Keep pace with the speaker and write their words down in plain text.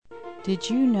Did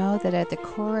you know that at the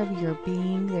core of your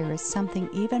being there is something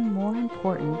even more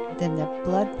important than the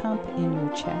blood pump in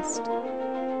your chest?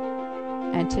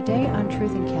 And today on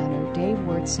Truth Encounter, Dave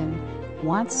Wyrtzen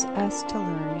wants us to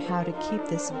learn how to keep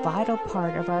this vital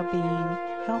part of our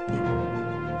being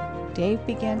healthy. Dave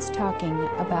begins talking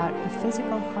about a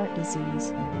physical heart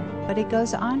disease, but he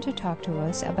goes on to talk to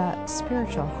us about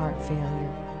spiritual heart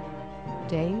failure.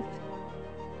 Dave?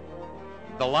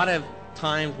 A lot of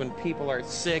times when people are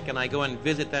sick and I go and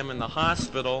visit them in the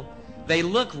hospital, they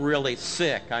look really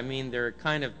sick. I mean, they're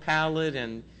kind of pallid,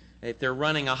 and if they're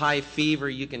running a high fever,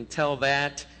 you can tell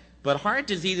that. But heart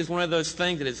disease is one of those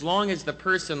things that as long as the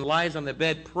person lies on the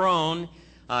bed prone,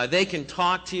 they can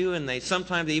talk to you, and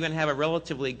sometimes they even have a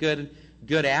relatively good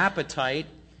appetite.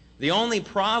 The only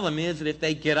problem is that if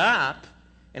they get up,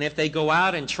 and if they go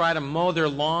out and try to mow their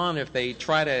lawn, if they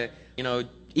try to,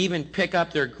 even pick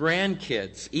up their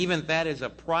grandkids, even that is a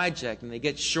project, and they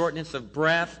get shortness of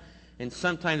breath, and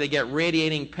sometimes they get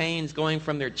radiating pains going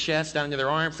from their chest down to their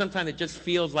arms. Sometimes it just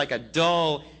feels like a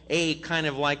dull ache, kind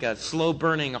of like a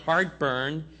slow-burning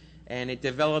heartburn, and it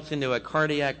develops into a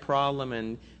cardiac problem,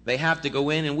 and they have to go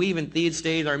in. And we even these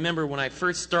days, I remember when I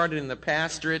first started in the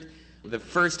pastorate, the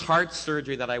first heart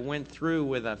surgery that I went through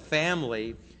with a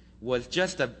family was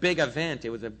just a big event.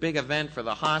 It was a big event for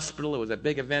the hospital. It was a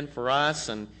big event for us.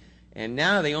 And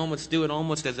now they almost do it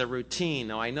almost as a routine.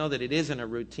 Now, I know that it isn't a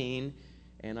routine,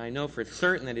 and I know for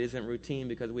certain that it isn't routine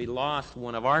because we lost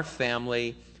one of our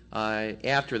family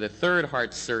after the third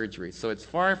heart surgery. So it's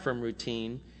far from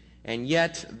routine. And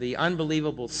yet the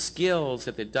unbelievable skills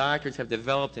that the doctors have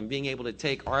developed in being able to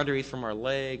take arteries from our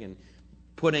leg and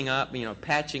putting up,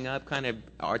 patching up kind of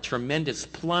our tremendous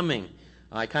plumbing.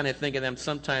 I kind of think of them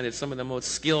sometimes as some of the most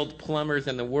skilled plumbers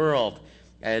in the world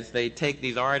as they take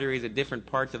these arteries at different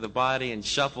parts of the body and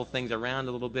shuffle things around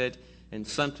a little bit and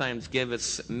sometimes give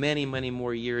us many, many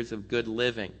more years of good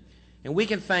living. And we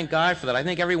can thank God for that. I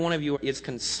think every one of you is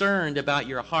concerned about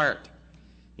your heart.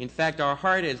 In fact, our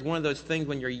heart is one of those things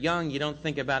when you're young, you don't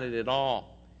think about it at all.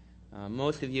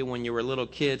 Most of you, when you were little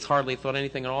kids, hardly thought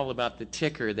anything at all about the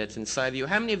ticker that's inside of you.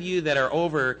 How many of you that are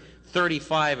over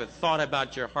 35 have thought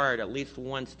about your heart at least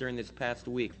once during this past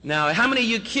week? Now, how many of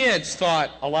you kids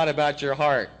thought a lot about your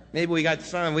heart? Maybe we got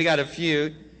some, we got a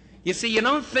few. You see, you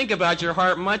don't think about your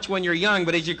heart much when you're young,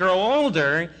 but as you grow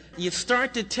older, you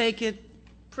start to take it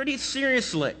pretty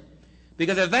seriously.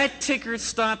 Because if that ticker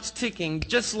stops ticking,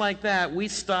 just like that, we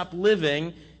stop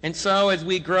living. And so as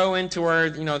we grow into our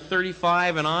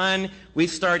 35 and on, we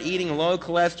start eating low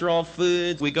cholesterol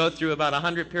foods. We go through about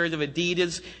 100 pairs of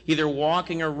Adidas, either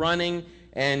walking or running,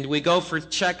 and we go for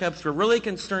checkups. We're really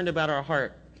concerned about our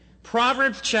heart.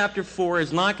 Proverbs chapter 4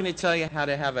 is not going to tell you how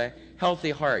to have a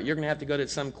healthy heart. You're going to have to go to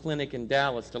some clinic in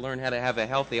Dallas to learn how to have a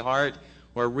healthy heart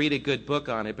or read a good book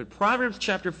on it. But Proverbs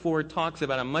chapter 4 talks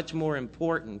about a much more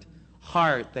important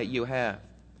heart that you have.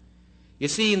 You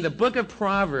see, in the book of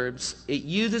Proverbs, it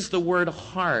uses the word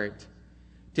heart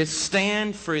to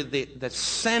stand for the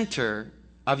center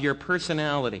of your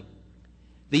personality.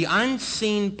 The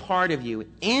unseen part of you.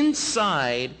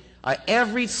 Inside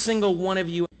every single one of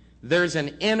you, there's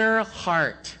an inner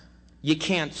heart. You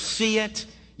can't see it.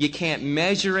 You can't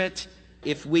measure it.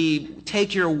 If we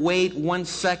take your weight 1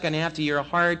 second after your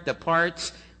heart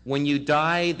departs, when you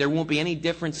die, there won't be any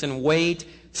difference in weight.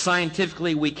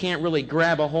 Scientifically, we can't really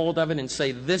grab a hold of it and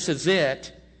say, this is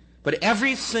it. But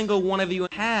every single one of you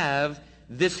have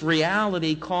this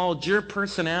reality called your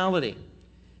personality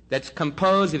that's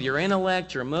composed of your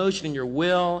intellect, your emotion, and your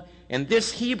will. And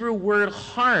this Hebrew word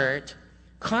heart,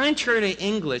 contrary to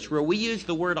English, where we use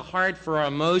the word heart for our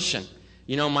emotion.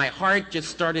 My heart just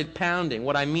started pounding.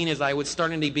 What I mean is I was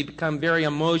starting to become very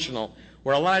emotional.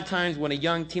 Where a lot of times when a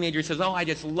young teenager says, I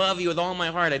just love you with all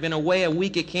my heart. I've been away a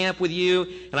week at camp with you,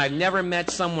 and I've never met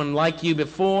someone like you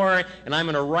before, and I'm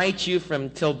going to write you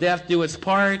from till death do us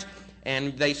part.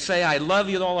 And they say, I love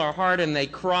you with all our heart, and they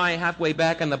cry halfway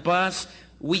back on the bus.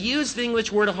 We use the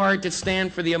English word heart to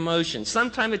stand for the emotion.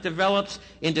 Sometimes it develops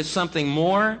into something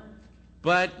more,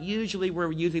 but usually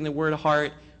we're using the word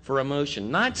heart for emotion.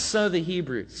 Not so the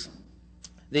Hebrews.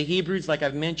 The Hebrews, like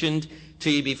I've mentioned to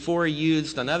you before,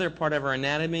 used another part of our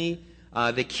anatomy,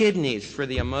 the kidneys, for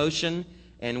the emotion.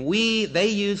 And they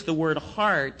use the word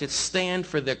heart to stand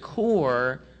for the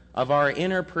core of our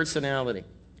inner personality.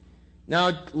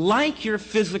 Now, like your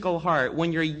physical heart,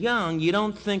 when you're young, you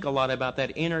don't think a lot about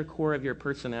that inner core of your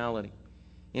personality.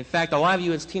 In fact, a lot of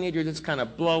you as teenagers just kind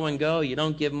of blow and go. You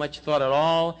don't give much thought at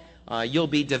all. You'll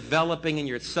be developing in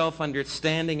your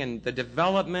self-understanding, and the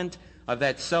development of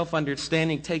that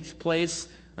self-understanding takes place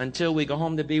until we go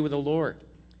home to be with the Lord.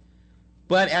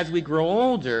 But as we grow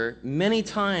older, many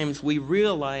times we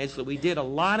realize that we did a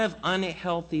lot of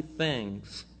unhealthy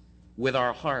things with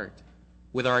our heart,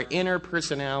 with our inner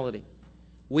personality.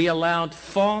 We allowed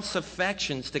false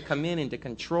affections to come in and to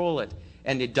control it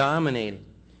and to dominate it.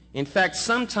 In fact,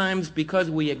 sometimes because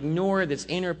we ignore this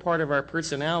inner part of our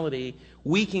personality,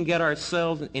 we can get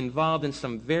ourselves involved in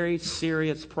some very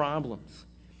serious problems.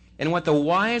 And what the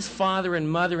wise father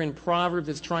and mother in Proverbs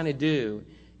is trying to do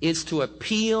is to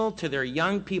appeal to their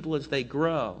young people as they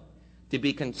grow, to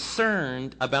be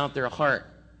concerned about their heart.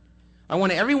 I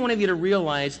want every one of you to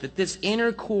realize that this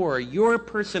inner core, your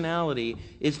personality,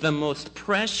 is the most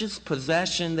precious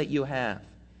possession that you have.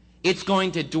 It's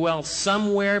going to dwell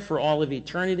somewhere for all of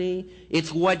eternity.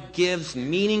 It's what gives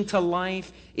meaning to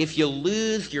life. If you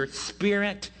lose your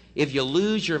spirit, if you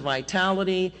lose your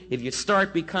vitality, if you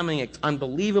start becoming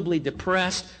unbelievably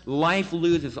depressed, life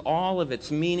loses all of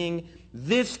its meaning.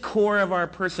 This core of our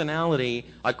personality,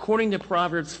 according to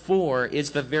Proverbs 4, is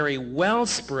the very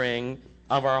wellspring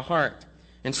of our heart.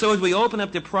 And so as we open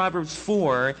up to Proverbs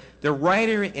 4, the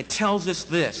writer, it tells us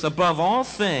this: above all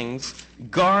things,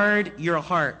 guard your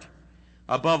heart.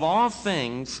 Above all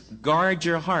things, guard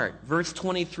your heart. Verse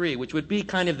 23, which would be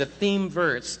kind of the theme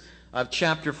verse of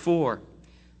chapter 4.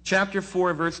 Chapter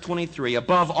 4, verse 23.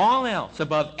 Above all else,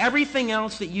 above everything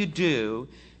else that you do,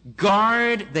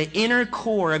 guard the inner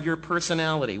core of your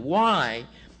personality. Why?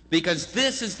 Because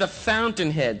this is the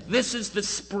fountainhead. This is the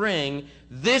spring.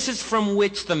 This is from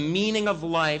which the meaning of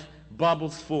life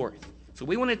bubbles forth. So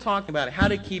we want to talk about how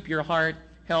to keep your heart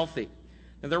healthy.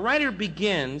 Now, the writer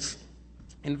begins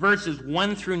in verses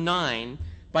 1 through 9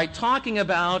 by talking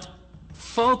about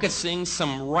focusing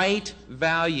some right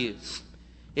values.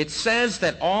 It says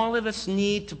that all of us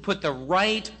need to put the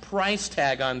right price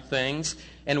tag on things,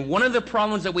 and one of the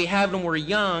problems that we have when we're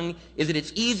young is that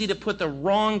it's easy to put the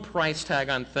wrong price tag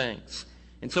on things.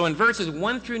 And so in verses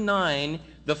 1 through 9,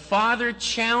 the father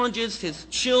challenges his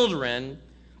children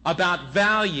about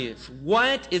values.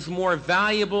 What is more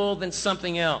valuable than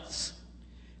something else?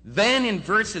 Then in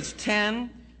verses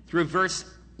 10 through verse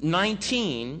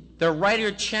 19, the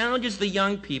writer challenges the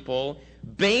young people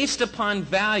based upon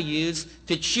values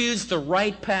to choose the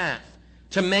right path,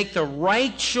 to make the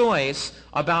right choice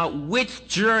about which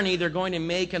journey they're going to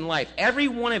make in life. Every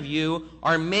one of you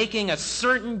are making a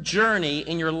certain journey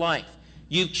in your life.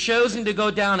 You've chosen to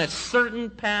go down a certain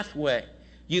pathway.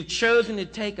 You've chosen to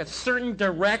take a certain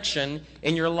direction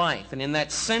in your life. And in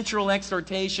that central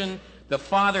exhortation, the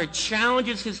father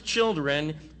challenges his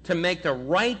children to make the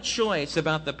right choice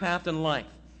about the path in life.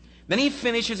 Then he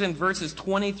finishes in verses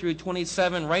 20 through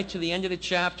 27, right to the end of the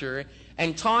chapter,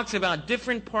 and talks about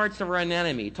different parts of our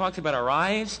anatomy. He talks about our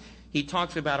eyes. He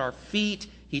talks about our feet.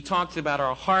 He talks about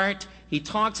our heart. He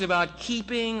talks about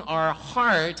keeping our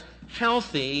heart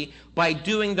healthy by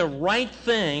doing the right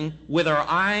thing with our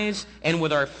eyes and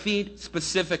with our feet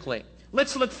specifically.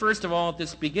 Let's look first of all at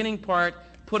this beginning part,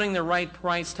 putting the right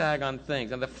price tag on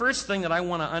things. And the first thing that I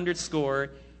want to underscore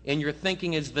in your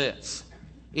thinking is this.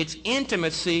 It's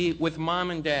intimacy with mom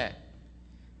and dad.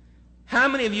 How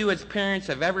many of you as parents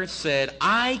have ever said,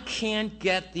 I can't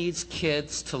get these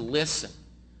kids to listen.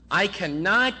 I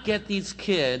cannot get these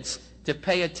kids to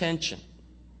pay attention.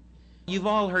 You've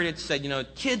all heard it said,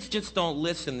 kids just don't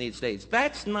listen these days.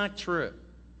 That's not true.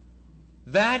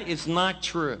 That is not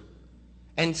true.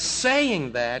 And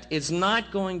saying that is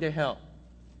not going to help.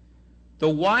 The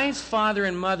wise father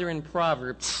and mother in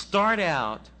Proverbs start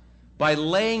out by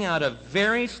laying out a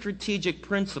very strategic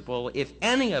principle if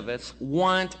any of us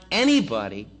want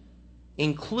anybody,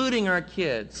 including our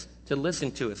kids, to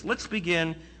listen to us. Let's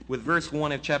begin with verse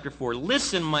 1 of chapter 4.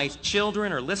 Listen, my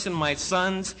children, or listen, my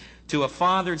sons, to a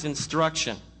father's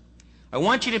instruction. I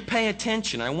want you to pay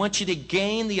attention. I want you to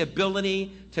gain the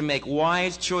ability to make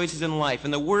wise choices in life.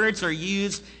 And the words are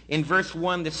used in verse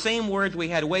 1, the same words we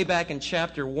had way back in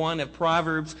chapter 1 of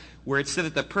Proverbs, where it said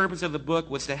that the purpose of the book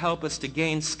was to help us to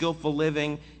gain skillful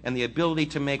living and the ability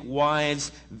to make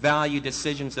wise value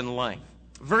decisions in life.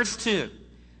 Verse 2,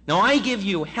 now I give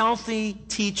you healthy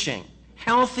teaching,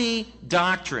 healthy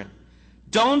doctrine.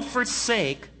 Don't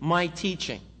forsake my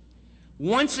teaching.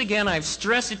 Once again, I've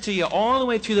stressed it to you all the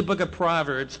way through the book of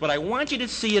Proverbs, but I want you to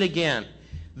see it again.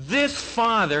 This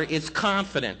father is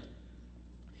confident.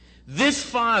 This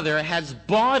father has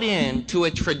bought into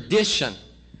a tradition.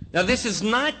 Now, this is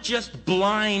not just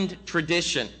blind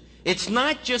tradition. It's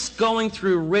not just going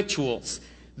through rituals.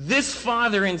 This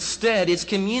father instead is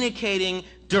communicating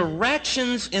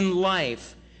directions in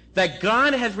life that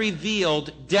God has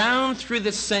revealed down through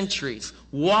the centuries.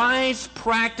 Wise,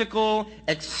 practical,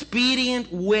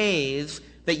 expedient ways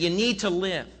that you need to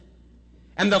live.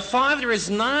 And the Father is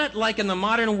not like in the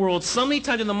modern world. So many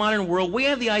times in the modern world, we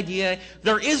have the idea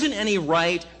there isn't any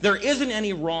right, there isn't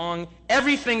any wrong,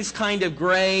 everything's kind of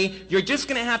gray. You're just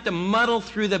going to have to muddle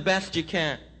through the best you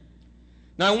can.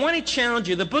 Now, I want to challenge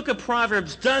you. The book of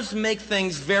Proverbs does make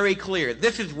things very clear.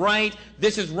 This is right,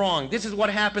 this is wrong. This is what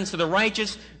happens to the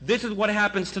righteous, this is what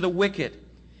happens to the wicked.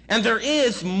 And there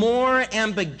is more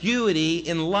ambiguity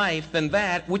in life than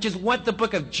that, which is what the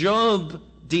book of Job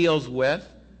deals with.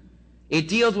 It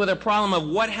deals with a problem of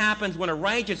what happens when a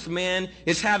righteous man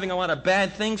is having a lot of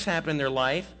bad things happen in their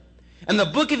life. And the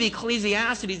book of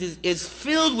Ecclesiastes is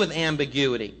filled with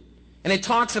ambiguity. And it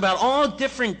talks about all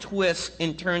different twists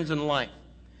and turns in life.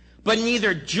 But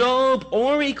neither Job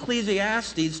or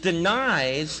Ecclesiastes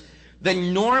denies the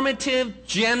normative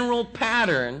general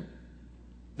pattern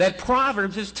that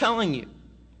Proverbs is telling you.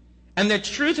 And the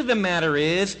truth of the matter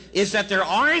is that there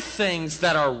are things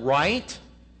that are right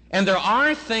and there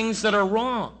are things that are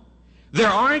wrong. There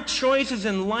are choices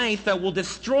in life that will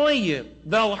destroy you,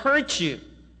 that'll hurt you.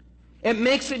 It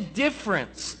makes a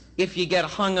difference if you get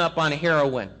hung up on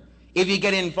heroin, if you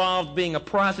get involved being a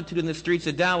prostitute in the streets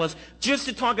of Dallas, just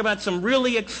to talk about some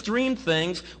really extreme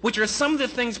things, which are some of the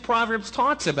things Proverbs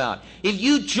talks about. If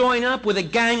you join up with a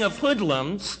gang of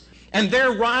hoodlums and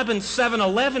they're robbing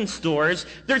 7-Eleven stores,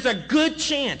 there's a good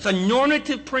chance, a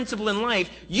normative principle in life,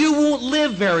 you won't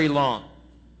live very long.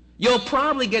 You'll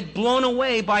probably get blown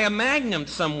away by a magnum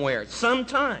somewhere,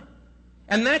 sometime.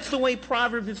 And that's the way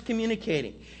Proverbs is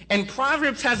communicating. And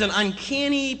Proverbs has an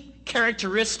uncanny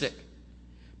characteristic,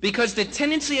 because the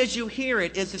tendency as you hear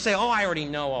it is to say, oh, I already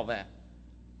know all that.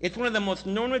 It's one of the most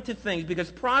normative things, because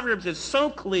Proverbs is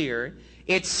so clear,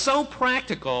 it's so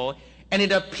practical, and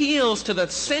it appeals to the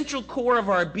central core of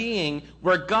our being,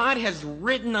 where God has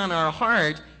written on our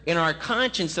heart, in our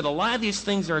conscience, that a lot of these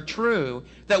things are true,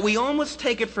 that we almost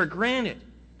take it for granted.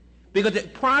 Because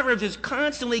Proverbs is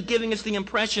constantly giving us the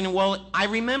impression, well, I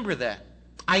remember that.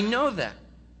 I know that.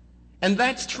 And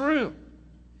that's true.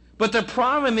 But the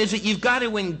problem is that you've got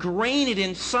to ingrain it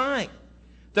inside.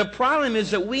 The problem is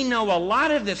that we know a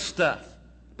lot of this stuff,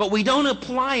 but we don't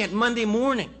apply it Monday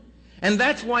morning. And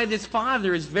that's why this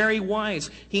father is very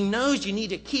wise. He knows you need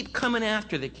to keep coming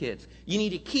after the kids. You need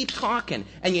to keep talking,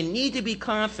 and you need to be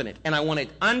confident. And I want to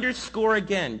underscore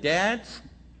again, dads,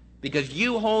 because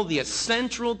you hold the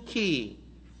essential key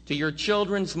to your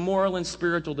children's moral and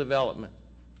spiritual development.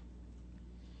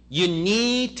 You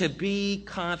need to be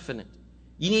confident.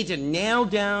 You need to nail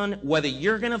down whether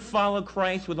you're going to follow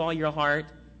Christ with all your heart.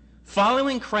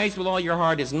 Following Christ with all your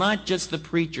heart is not just the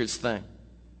preacher's thing.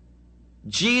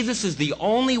 Jesus is the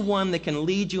only one that can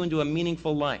lead you into a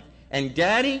meaningful life. And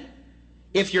daddy,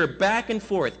 if you're back and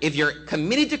forth, if you're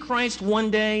committed to Christ one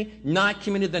day, not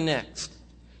committed the next.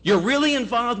 You're really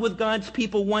involved with God's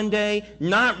people one day,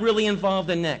 not really involved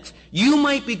the next. You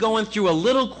might be going through a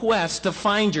little quest to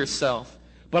find yourself,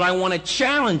 but I want to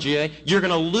challenge you, you're going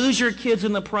to lose your kids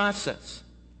in the process.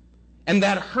 And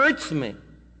that hurts me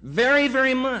very,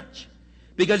 very much.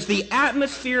 Because the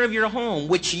atmosphere of your home,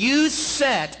 which you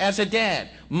set as a dad,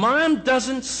 mom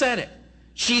doesn't set it.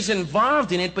 She's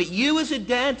involved in it, but you as a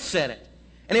dad set it.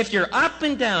 And if you're up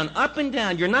and down,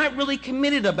 you're not really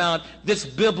committed about this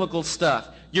biblical stuff.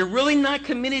 You're really not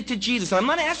committed to Jesus. I'm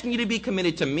not asking you to be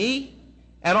committed to me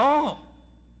at all.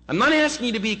 I'm not asking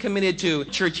you to be committed to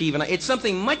church even. It's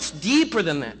something much deeper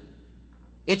than that.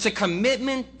 It's a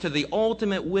commitment to the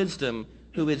ultimate wisdom,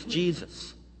 who is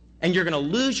Jesus. And you're going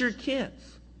to lose your kids.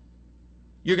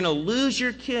 You're going to lose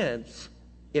your kids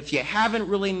if you haven't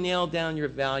really nailed down your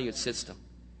value system.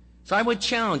 So I would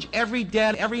challenge every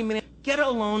dad, every minute, get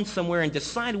alone somewhere and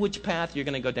decide which path you're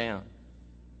going to go down.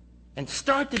 And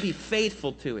start to be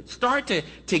faithful to it. Start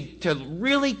to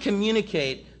really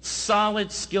communicate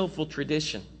solid, skillful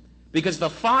tradition. Because the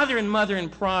father and mother in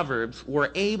Proverbs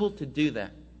were able to do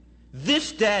that.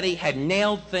 This daddy had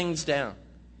nailed things down.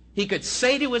 He could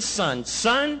say to his son,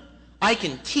 son, I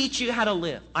can teach you how to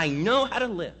live. I know how to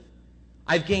live.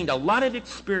 I've gained a lot of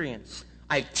experience.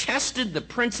 I've tested the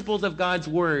principles of God's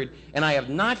word, and I have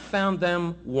not found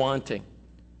them wanting.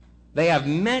 They have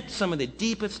met some of the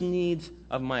deepest needs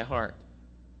of my heart.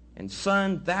 And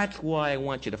son, that's why I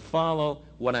want you to follow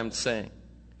what I'm saying.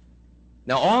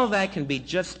 Now, all of that can be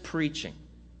just preaching.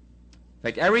 In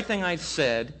fact, everything I've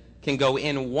said can go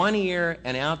in one ear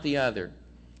and out the other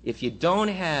if you don't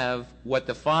have what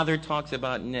the Father talks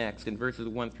about next in verses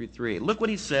 1 through 3. Look what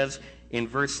he says in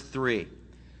verse 3.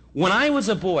 When I was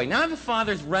a boy, now the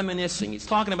Father's reminiscing. He's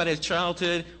talking about his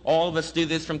childhood. All of us do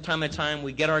this from time to time.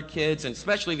 We get our kids, and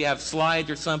especially if you have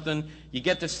slides or something, you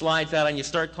get the slides out and you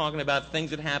start talking about things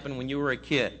that happened when you were a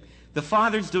kid. The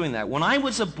Father's doing that. When I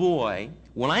was a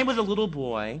little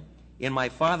boy in my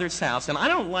Father's house, and I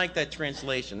don't like that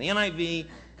translation. The NIV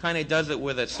kind of does it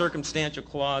with a circumstantial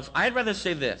clause. I'd rather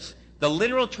say this. The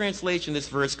literal translation of this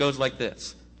verse goes like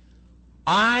this.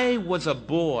 I was a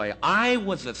boy, I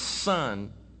was a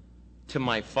son to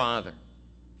my father.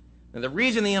 Now, the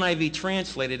reason the NIV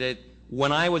translated it,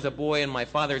 when I was a boy in my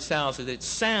father's house, is it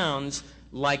sounds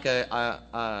like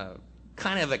a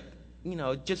kind of a,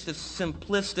 just a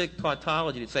simplistic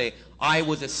tautology to say, I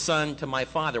was a son to my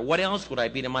father. What else would I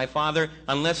be to my father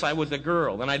unless I was a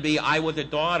girl? Then I'd be, I was a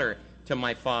daughter to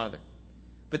my father.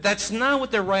 But that's not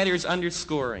what the writer is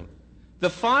underscoring. The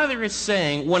Father is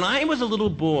saying, when I was a little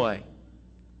boy,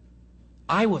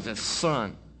 I was a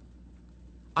son.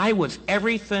 I was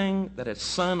everything that a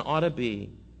son ought to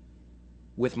be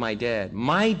with my dad.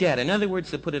 My dad, in other words,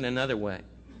 to put it another way,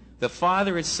 the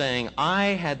Father is saying, I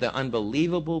had the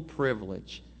unbelievable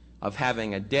privilege of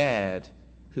having a dad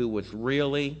who was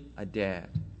really a dad.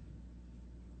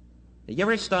 You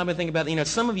ever stop and think about that?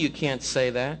 Some of you can't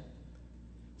say that.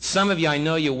 Some of you, I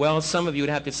know you well, some of you would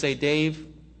have to say, Dave,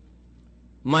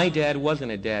 my dad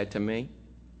wasn't a dad to me.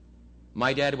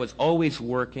 My dad was always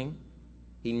working.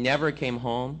 He never came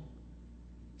home.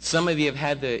 Some of you have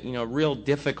had the real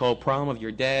difficult problem of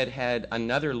your dad had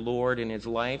another lord in his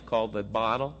life called the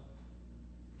bottle,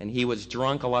 and he was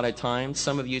drunk a lot of times.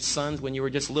 Some of you sons, when you were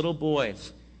just little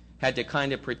boys, had to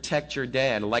kind of protect your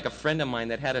dad, like a friend of mine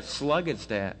that had to slug his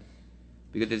dad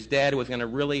because his dad was going to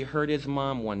really hurt his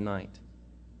mom one night.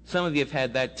 Some of you have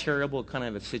had that terrible kind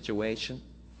of a situation.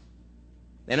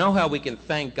 And know how we can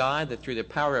thank God that through the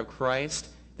power of Christ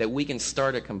that we can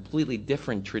start a completely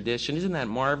different tradition. Isn't that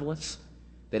marvelous?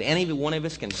 That any one of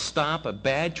us can stop a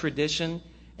bad tradition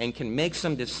and can make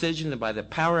some decision that by the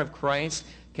power of Christ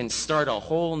can start a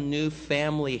whole new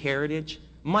family heritage.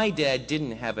 My dad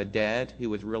didn't have a dad who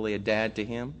was really a dad to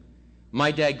him.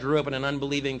 My dad grew up in an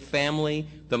unbelieving family.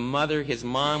 The mother, his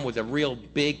mom, was a real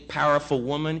big, powerful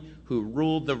woman who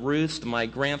ruled the roost. My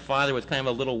grandfather was kind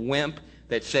of a little wimp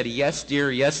that said, yes, dear,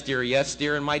 yes, dear, yes,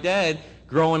 dear. And my dad,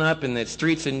 growing up in the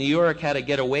streets of New York, had to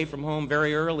get away from home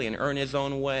very early and earn his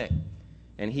own way.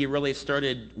 And he really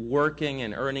started working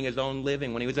and earning his own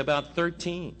living when he was about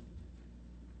 13.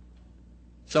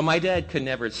 So my dad could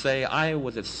never say, I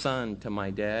was a son to my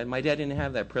dad. My dad didn't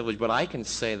have that privilege, but I can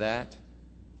say that.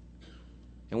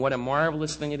 And what a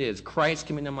marvelous thing it is. Christ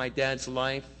came into my dad's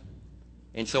life,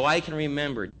 and so I can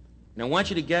remember. And I want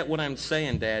you to get what I'm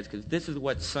saying, dads, because this is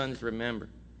what sons remember.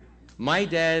 My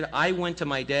dad, I went to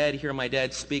my dad, hear my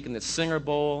dad speak in the Singer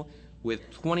Bowl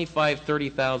with 25,000,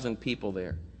 30,000 people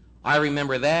there. I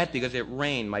remember that because it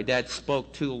rained. My dad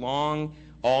spoke too long.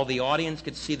 All the audience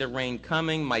could see the rain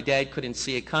coming. My dad couldn't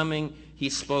see it coming. He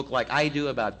spoke like I do,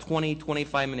 about 20,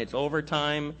 25 minutes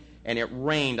overtime, and it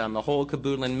rained on the whole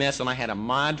caboodle and mess, and I had a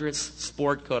Madras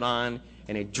sport coat on,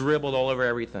 and it dribbled all over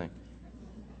everything.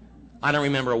 I don't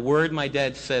remember a word my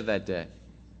dad said that day.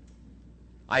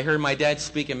 I heard my dad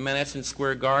speak in Madison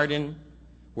Square Garden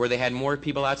where they had more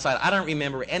people outside. I don't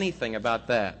remember anything about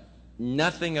that.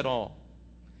 Nothing at all.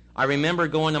 I remember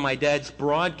going to my dad's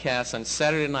broadcast on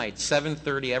Saturday night,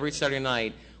 7:30 every Saturday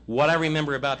night. What I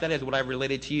remember about that is what I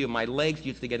related to you. My legs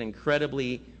used to get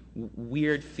incredibly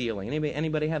weird feeling.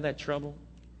 Anybody have that trouble?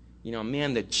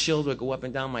 Man, the chills would go up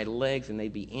and down my legs, and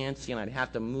they'd be antsy, and I'd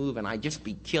have to move, and I'd just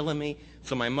be killing me.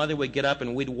 So my mother would get up,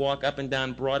 and we'd walk up and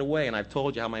down Broadway, and I've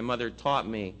told you how my mother taught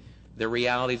me the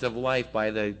realities of life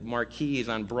by the marquees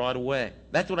on Broadway.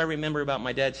 That's what I remember about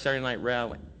my dad's Saturday night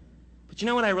rally. But you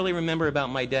know what I really remember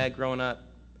about my dad growing up?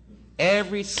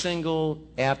 Every single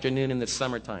afternoon in the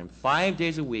summertime, 5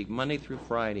 days a week, Monday through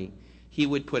Friday, he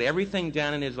would put everything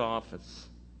down in his office.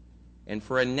 And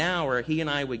for an hour, he and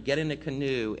I would get in a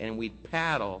canoe and we'd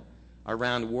paddle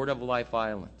around Word of Life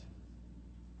Island.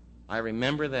 I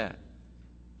remember that.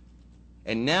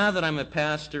 And now that I'm a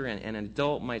pastor and an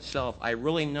adult myself, I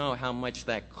really know how much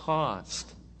that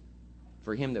cost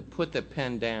for him to put the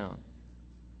pen down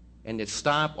and to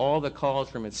stop all the calls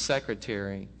from his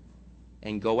secretary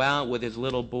and go out with his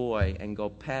little boy and go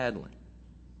paddling.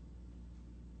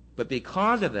 But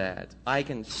because of that, I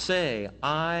can say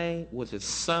I was a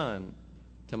son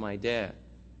to my dad.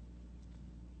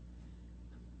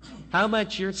 How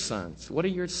about your sons? What are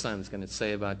your sons going to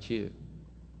say about you?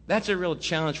 That's a real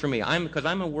challenge for me because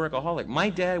I'm a workaholic. My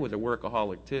dad was a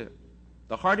workaholic too.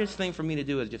 The hardest thing for me to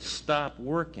do is just stop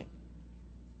working.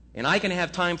 And I can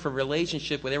have time for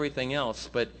relationship with everything else,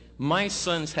 but my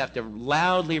sons have to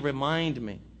loudly remind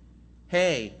me,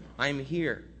 hey, I'm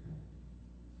here.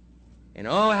 And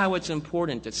oh, how it's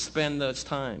important to spend those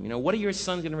time. What are your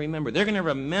sons going to remember? They're going to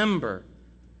remember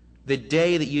the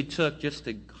day that you took just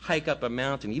to hike up a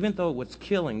mountain, even though it was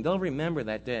killing, they'll remember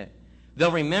that day.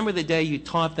 They'll remember the day you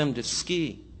taught them to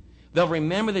ski. They'll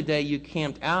remember the day you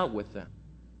camped out with them.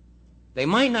 They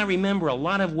might not remember a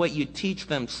lot of what you teach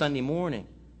them Sunday morning,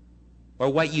 or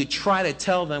what you try to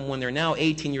tell them when they're now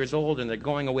 18 years old and they're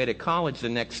going away to college the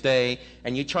next day,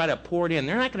 and you try to pour it in.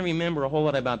 They're not going to remember a whole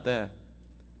lot about that.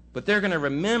 But they're going to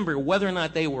remember whether or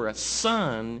not they were a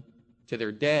son to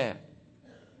their dad.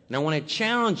 And I want to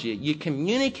challenge you. You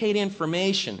communicate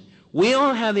information. We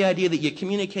all have the idea that you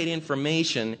communicate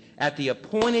information at the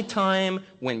appointed time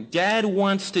when dad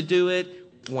wants to do it,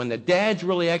 when the dads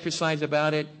really exercise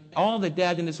about it. All the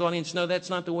dads in this audience know that's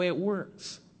not the way it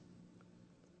works.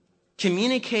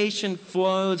 Communication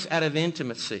flows out of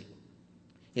intimacy.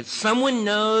 If someone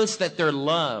knows that they're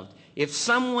loved, if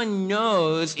someone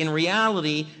knows in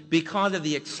reality, because of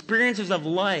the experiences of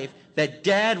life, that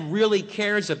dad really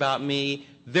cares about me,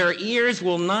 their ears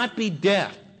will not be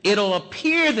deaf. It'll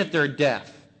appear that they're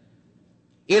deaf.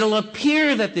 It'll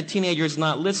appear that the teenager's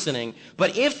not listening.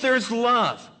 But if there's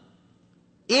love,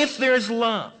 if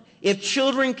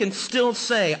children can still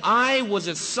say, I was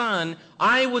a son,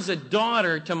 I was a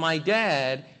daughter to my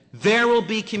dad, there will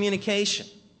be communication.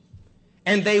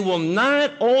 And they will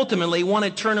not ultimately want to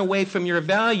turn away from your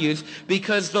values,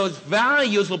 because those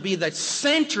values will be the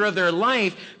center of their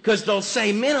life, because they'll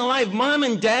say, man alive, mom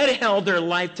and dad held their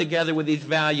life together with these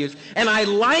values. And I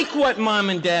like what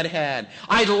mom and dad had.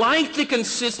 I liked the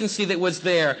consistency that was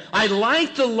there. I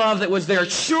liked the love that was there.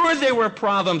 Sure, there were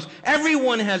problems.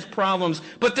 Everyone has problems.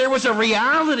 But there was a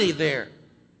reality there.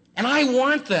 And I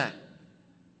want that.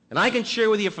 And I can share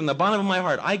with you from the bottom of my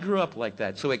heart, I grew up like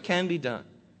that, so it can be done.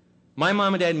 My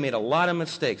mom and dad made a lot of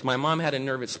mistakes. My mom had a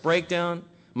nervous breakdown.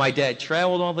 My dad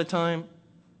traveled all the time.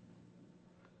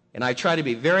 And I try to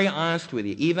be very honest with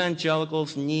you.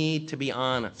 Evangelicals need to be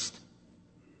honest.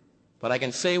 But I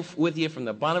can say with you from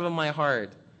the bottom of my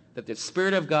heart that the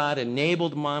Spirit of God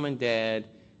enabled mom and dad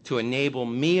to enable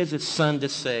me as a son to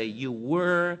say, you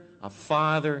were a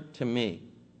father to me.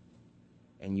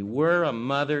 And you were a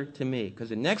mother to me. Because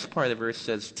the next part of the verse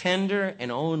says, tender and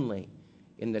only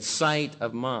in the sight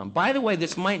of mom. By the way,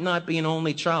 this might not be an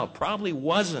only child. Probably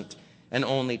wasn't an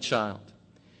only child.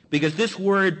 Because this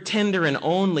word tender and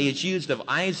only is used of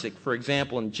Isaac, for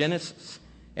example, in Genesis.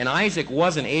 And Isaac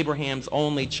wasn't Abraham's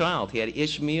only child. He had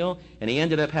Ishmael, and he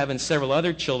ended up having several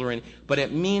other children. But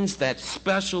it means that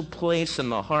special place in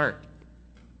the heart.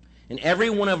 And every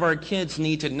one of our kids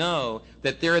need to know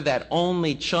that they're that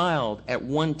only child at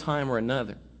one time or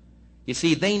another. You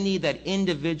see, they need that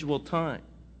individual time.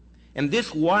 And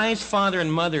this wise father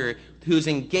and mother who's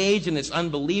engaged in this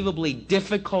unbelievably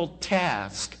difficult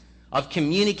task of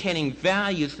communicating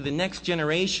values to the next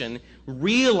generation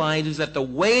realizes that the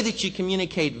way that you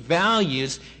communicate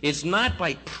values is not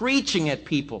by preaching at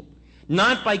people,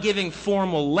 not by giving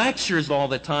formal lectures all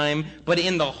the time, but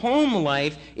in the home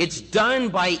life, it's done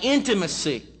by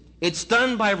intimacy. It's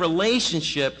done by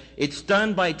relationship. It's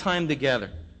done by time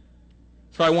together.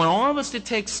 So I want all of us to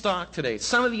take stock today.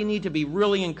 Some of you need to be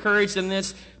really encouraged in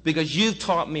this because you've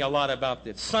taught me a lot about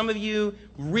this. Some of you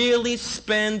really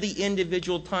spend the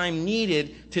individual time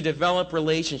needed to develop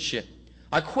relationship.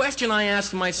 A question I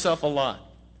ask myself a lot.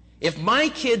 If my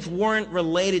kids weren't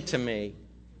related to me,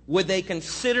 would they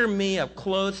consider me a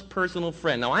close personal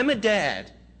friend? Now, I'm a dad,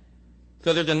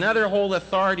 so there's another whole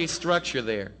authority structure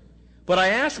there. But I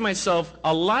ask myself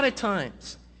a lot of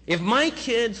times, if my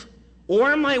kids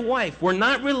or my wife were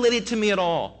not related to me at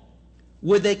all,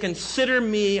 would they consider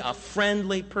me a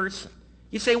friendly person?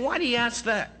 You say, why do you ask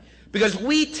that? Because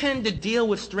we tend to deal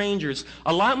with strangers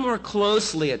a lot more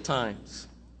closely at times,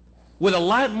 with a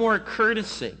lot more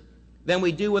courtesy than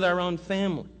we do with our own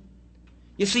family.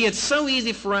 You see, it's so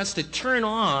easy for us to turn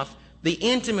off the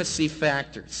intimacy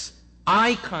factors,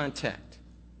 eye contact,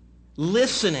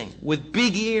 listening with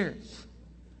big ears,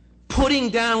 putting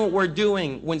down what we're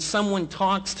doing when someone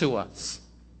talks to us,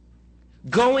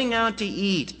 going out to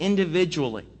eat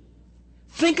individually.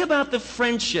 Think about the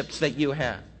friendships that you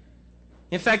have.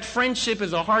 In fact, friendship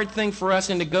is a hard thing for us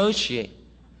to negotiate.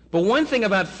 But one thing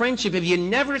about friendship, if you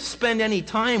never spend any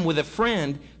time with a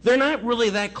friend, they're not really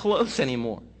that close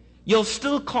anymore. You'll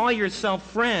still call yourself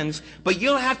friends, but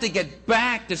you'll have to get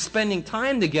back to spending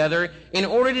time together in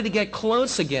order to get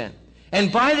close again.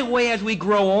 And by the way, as we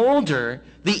grow older,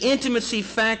 the intimacy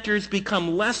factors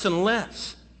become less and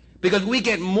less because we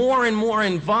get more and more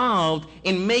involved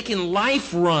in making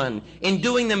life run, in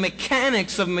doing the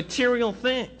mechanics of material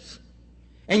things.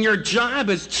 And your job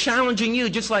is challenging you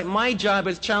just like my job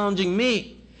is challenging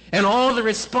me. And all the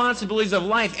responsibilities of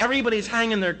life, everybody's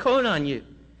hanging their coat on you.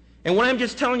 And what I'm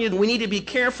just telling you, we need to be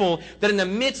careful that in the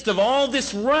midst of all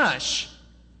this rush,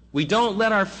 we don't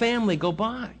let our family go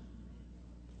by.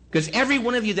 Because every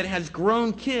one of you that has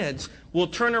grown kids will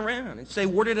turn around and say,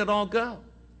 where did it all go?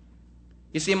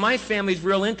 You see, my family's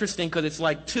real interesting because it's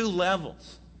like two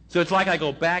levels. So it's like I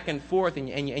go back and forth,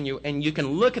 and you can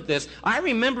look at this. I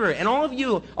remember, and all of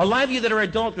you, a lot of you that are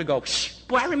adults would go,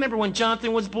 boy, I remember when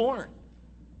Jonathan was born.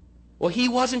 Well, he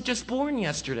wasn't just born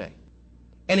yesterday.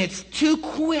 And it's too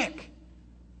quick.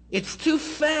 It's too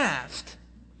fast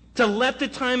to let the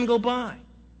time go by.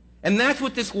 And that's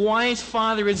what this wise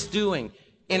father is doing.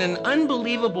 In an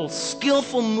unbelievable,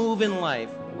 skillful move in life,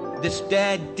 this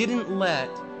dad didn't let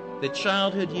the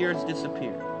childhood years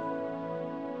disappear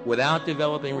without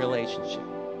developing relationship.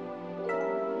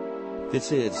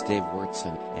 This is Dave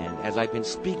Wurtson, and as I've been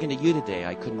speaking to you today,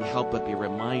 I couldn't help but be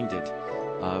reminded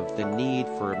of the need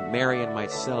for Mary and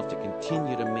myself to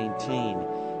continue to maintain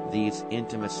these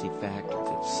intimacy factors.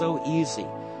 It's so easy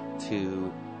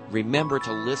to remember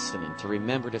to listen and to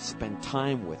remember to spend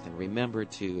time with and remember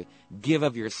to give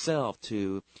of yourself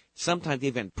to sometimes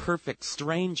even perfect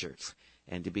strangers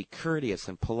and to be courteous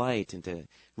and polite and to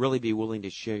really be willing to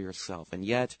share yourself. And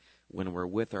yet, when we're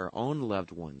with our own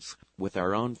loved ones, with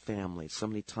our own family, so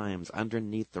many times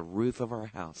underneath the roof of our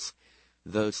house,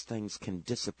 those things can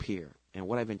disappear. And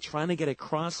what I've been trying to get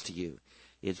across to you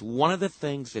is one of the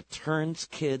things that turns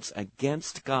kids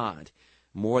against God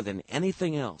more than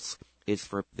anything else is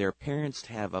for their parents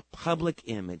to have a public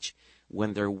image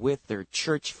when they're with their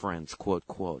church friends, quote,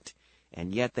 quote,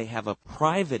 and yet they have a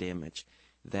private image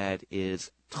that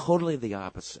is totally the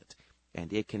opposite.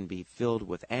 And it can be filled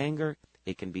with anger,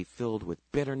 it can be filled with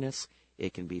bitterness,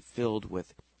 it can be filled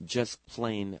with just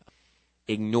plain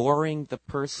ignoring the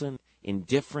person.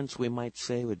 Indifference, we might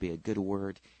say, would be a good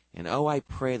word. And I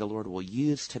pray the Lord will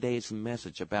use today's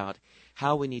message about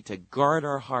how we need to guard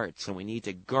our hearts and we need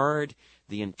to guard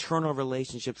the internal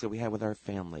relationships that we have with our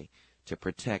family to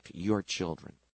protect your children.